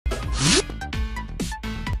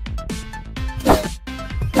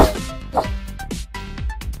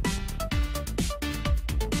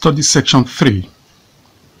Study Section 3.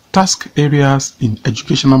 Task Areas in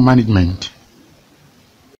Educational Management.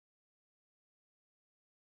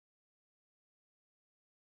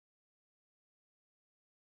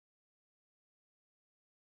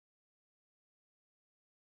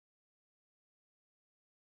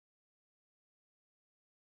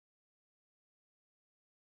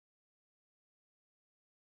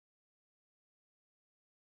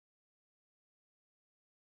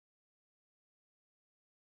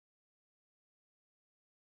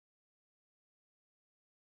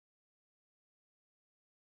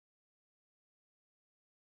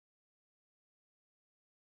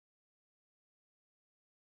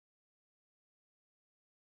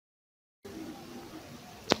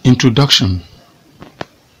 Introduction.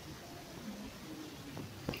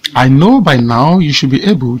 I know by now you should be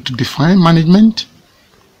able to define management,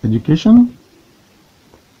 educational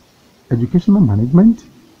management.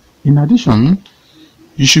 In addition,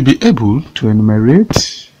 you should be able to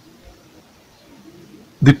enumerate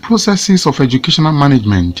the processes of educational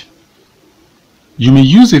management. You may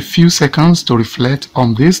use a few seconds to reflect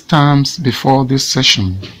on these terms before this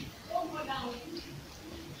session.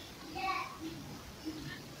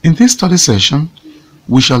 In this study session,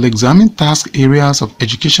 we shall examine task areas of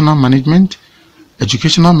educational management, and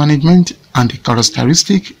the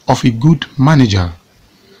characteristic of a good manager.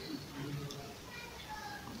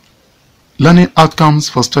 Learning outcomes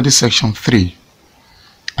for study section 3.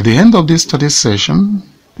 At the end of this study session,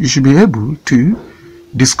 you should be able to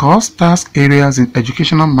discuss task areas in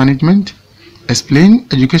educational management, explain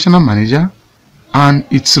educational manager and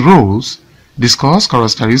its roles, discuss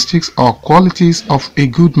characteristics or qualities of a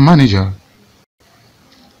good manager.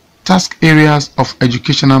 Task areas of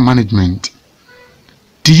educational management.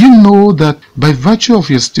 Do you know that by virtue of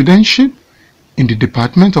your studentship in the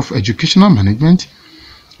Department of Educational Management,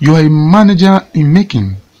 you are a manager in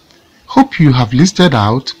making? Hope you have listed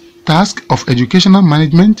out tasks of educational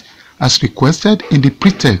management as requested in the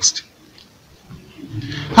pretext.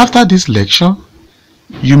 After this lecture,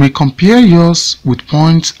 you may compare yours with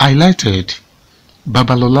points highlighted.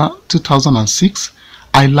 Babalola 2006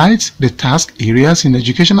 highlights the task areas in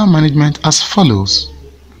educational management as follows.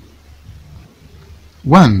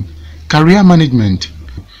 1. Career management.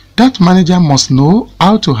 That manager must know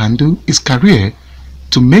how to handle his career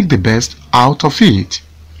to make the best out of it.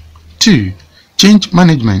 2. Change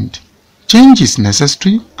management. Change is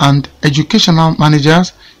necessary and educational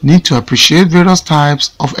managers need to appreciate various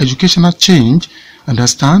types of educational change,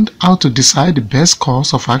 understand how to decide the best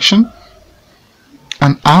course of action,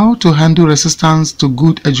 and how to handle resistance to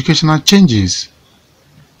good educational changes.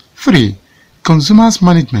 3. Consumers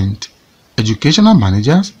management. Educational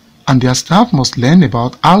managers and their staff must learn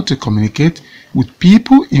about how to communicate with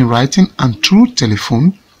people in writing and through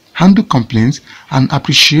telephone, handle complaints, and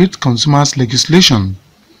appreciate consumers' legislation.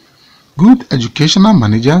 Good educational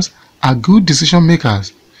managers are good decision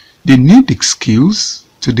makers. They need the skills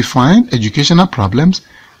to define educational problems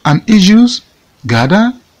and issues,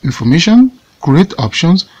 gather information, create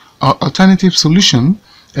options or alternative solutions,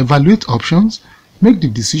 evaluate options, make the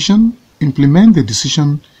decision, implement the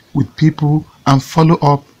decision with people, and follow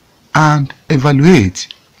up and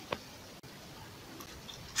evaluate.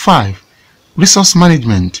 5. Resource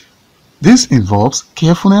management. This involves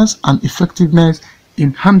carefulness and effectiveness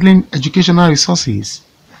in handling educational resources.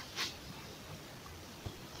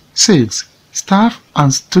 6. Staff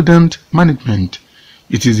and student management.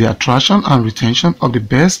 It is the attraction and retention of the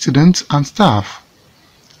best students and staff.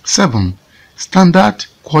 7. Standard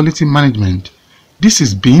quality management. This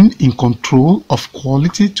is being in control of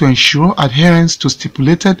quality to ensure adherence to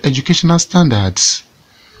stipulated educational standards.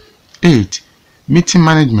 8. Meeting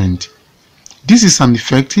management. This is an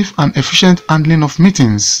effective and efficient handling of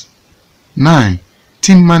meetings. 9.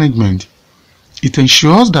 Team management. It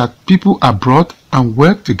ensures that people are brought and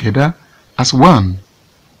work together as one.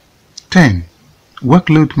 10.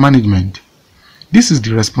 Workload management. This is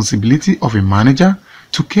the responsibility of a manager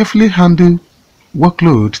to carefully handle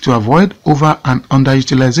workload to avoid over and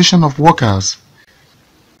underutilization of workers.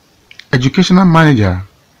 Educational manager.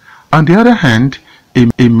 On the other hand,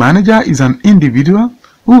 a manager is an individual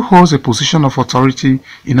who holds a position of authority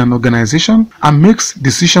in an organization and makes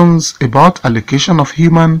decisions about allocation of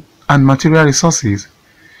human and material resources.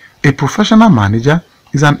 A professional manager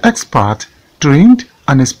is an expert, trained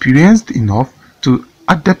and experienced enough to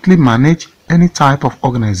adeptly manage any type of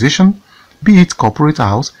organization, be it corporate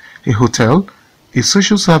house, a hotel, a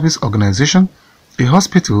social service organization, a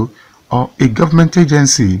hospital, or a government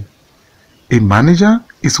agency. A manager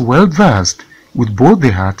is well versed with both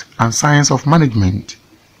the art and science of management.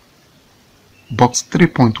 Box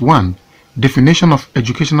 3.1. Definition of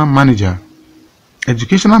educational manager.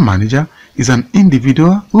 Educational manager is an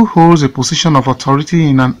individual who holds a position of authority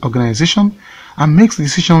in an organization and makes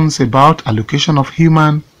decisions about allocation of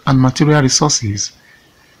human and material resources.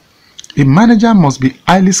 A manager must be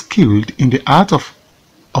highly skilled in the art of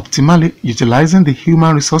optimally utilizing the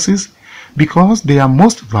human resources because they are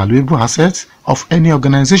most valuable assets of any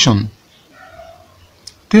organization.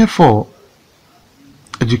 Therefore,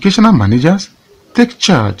 educational managers take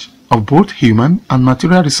charge of both human and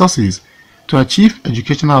material resources to achieve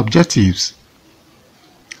educational objectives.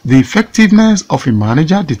 The effectiveness of a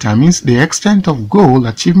manager determines the extent of goal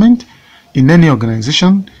achievement in any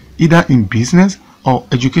organization, either in business or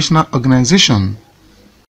educational organization.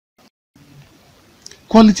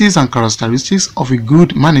 Qualities and characteristics of a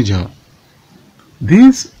good manager.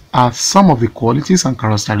 These are some of the qualities and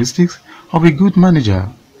characteristics of a good manager.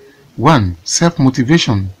 1.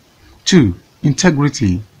 Self-motivation. 2.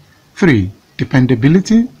 Integrity. 3.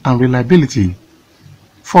 Dependability and reliability.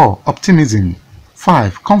 4. Optimism.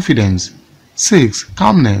 5. Confidence. 6.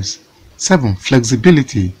 Calmness. 7.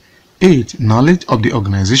 Flexibility. 8. Knowledge of the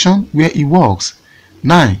organization where he works.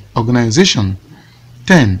 9. Organization.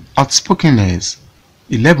 10. Outspokenness.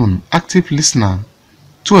 11. Active listener.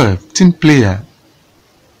 12. Team player.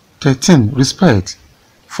 13. Respect.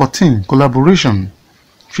 14. Collaboration.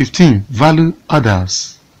 15. Value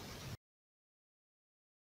others.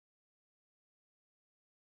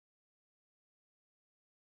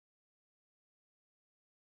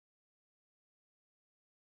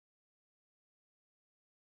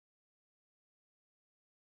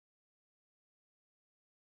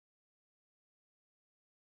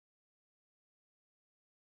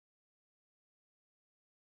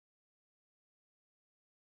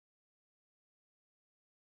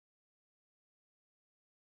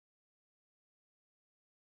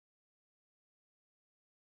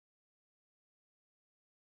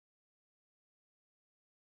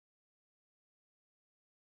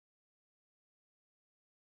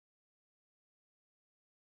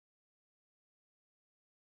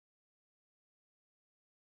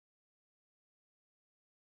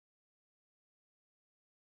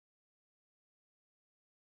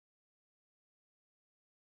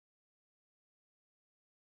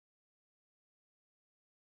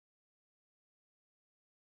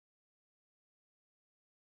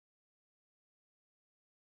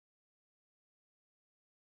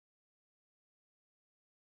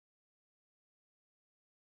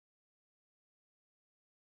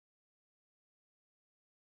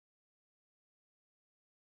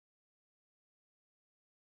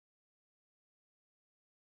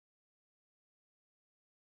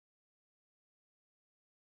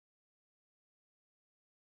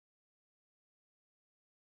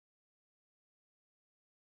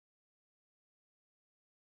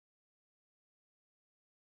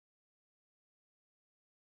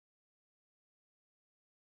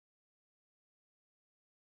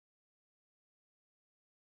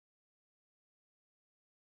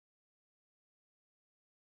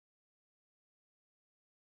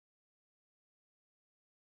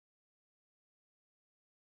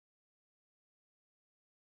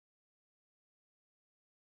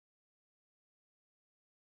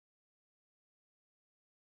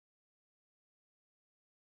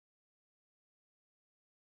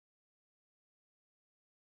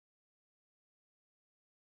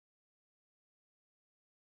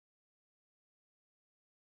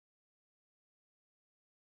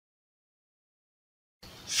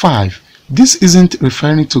 Five. This isn't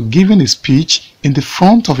referring to giving a speech in the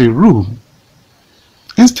front of a room.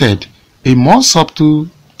 Instead, a more subtle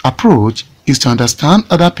approach is to understand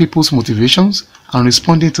other people's motivations and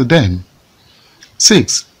responding to them.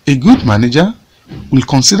 6. A good manager will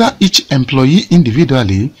consider each employee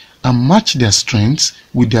individually and match their strengths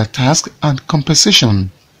with their task and compensation.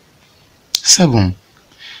 7.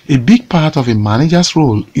 A big part of a manager's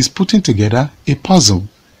role is putting together a puzzle.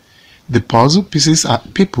 The puzzle pieces are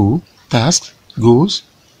people, tasks, goals,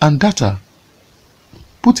 and data.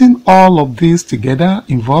 Putting all of these together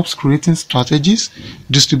involves creating strategies,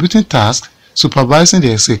 distributing tasks, supervising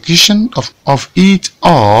the execution of it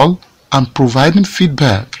all, and providing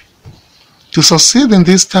feedback. To succeed in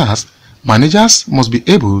these tasks, managers must be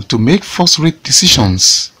able to make first-rate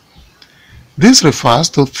decisions. This refers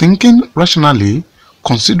to thinking rationally,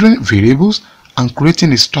 considering variables, and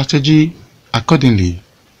creating a strategy accordingly.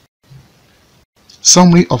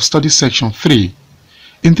 Summary of Study Section 3.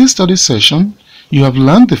 In this study session, you have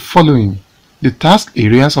learned the following: the task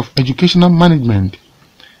areas of educational management.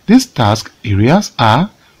 These task areas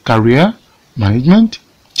are career management,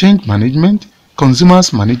 change management,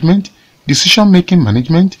 consumers management, decision-making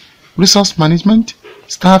management, resource management,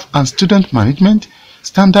 staff and student management,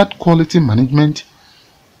 standard quality management,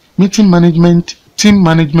 meeting management, team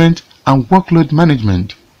management, and workload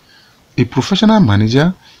management. A professional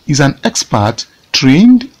manager is an expert,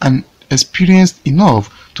 trained and experienced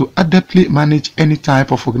enough to adeptly manage any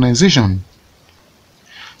type of organization.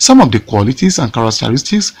 Some of the qualities and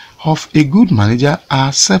characteristics of a good manager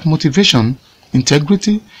are self-motivation,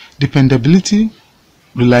 integrity, dependability,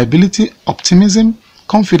 reliability, optimism,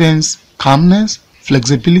 confidence, calmness,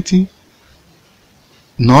 flexibility,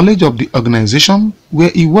 knowledge of the organization where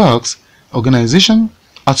he works, organization,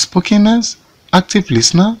 outspokenness, active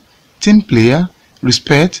listener, team player,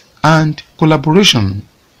 respect, and collaboration.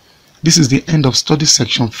 This is the end of study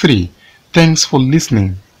section 3. Thanks for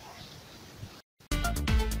listening.